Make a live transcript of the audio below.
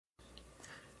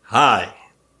Hi,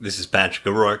 this is Patrick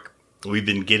Rourke. We've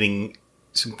been getting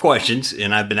some questions,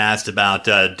 and I've been asked about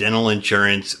dental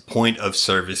insurance point of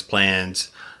service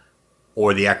plans,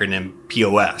 or the acronym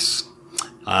POS.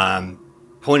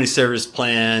 Point of service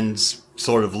plans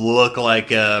sort of look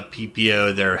like a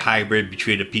PPO. They're a hybrid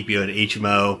between a PPO and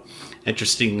HMO.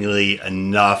 Interestingly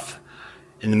enough,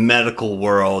 in the medical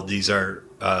world, these are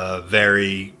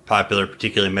very popular,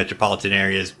 particularly in metropolitan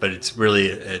areas, but it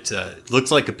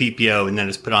looks like a PPO and then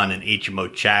it's put on an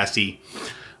HMO chassis,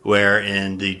 where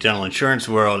in the dental insurance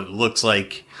world, it looks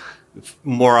like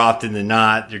more often than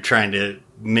not, they're trying to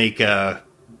make an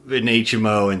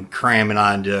HMO and cram it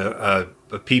onto a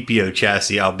PPO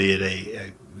chassis, albeit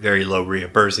a very low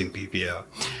reimbursing PPO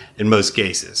in most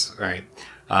cases, right?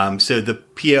 So the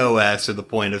POS, or the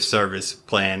point of service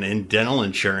plan in dental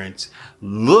insurance,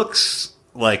 looks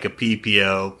like a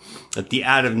PPO, but the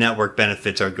out-of-network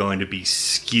benefits are going to be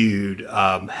skewed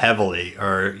heavily,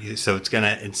 so it's going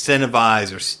to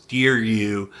incentivize or steer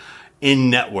you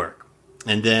in-network.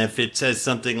 And then if it says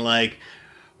something like,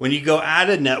 when you go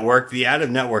out-of-network, the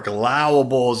out-of-network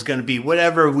allowable is going to be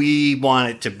whatever we want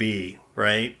it to be,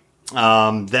 right?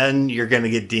 Then you're going to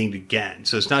get dinged again.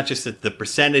 So it's not just that the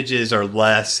percentages are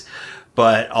less,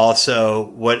 but also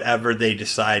whatever they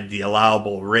decide the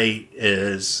allowable rate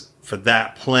is for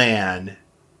that plan,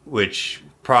 which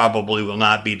probably will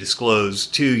not be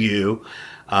disclosed to you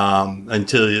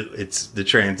until the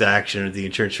transaction, or the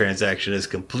insurance transaction, is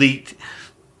complete,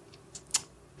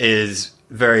 is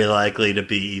very likely to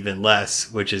be even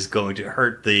less, which is going to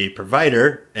hurt the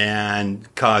provider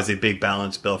and cause a big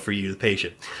balance bill for you, the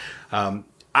patient.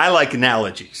 I like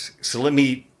analogies, so let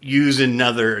me use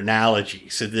another analogy.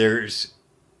 So there's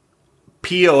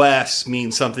POS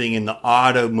means something in the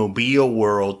automobile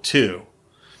world too,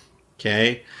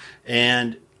 okay?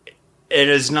 And it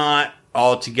is not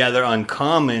altogether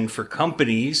uncommon for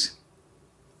companies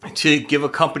to give a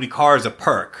company car as a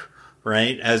perk,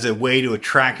 right? As a way to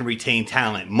attract and retain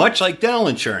talent. Much like dental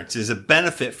insurance is a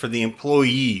benefit for the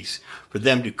employees, for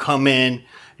them to come in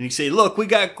and you say, look, we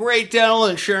got great dental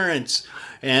insurance.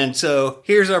 And so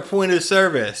here's our point of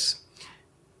service.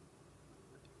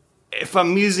 If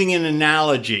I'm using an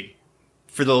analogy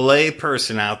for the lay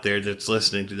person out there that's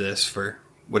listening to this for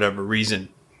whatever reason,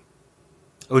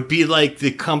 it would be like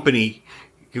the company,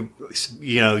 your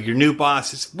new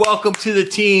boss is, welcome to the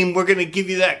team. We're going to give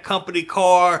you that company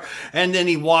car. And then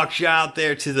he walks you out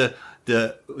there to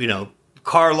the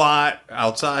car lot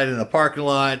outside in the parking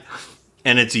lot,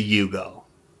 and it's a Yugo.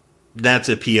 That's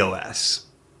a POS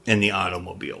in the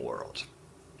automobile world.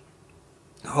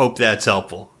 Hope that's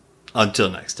helpful. Until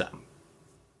next time.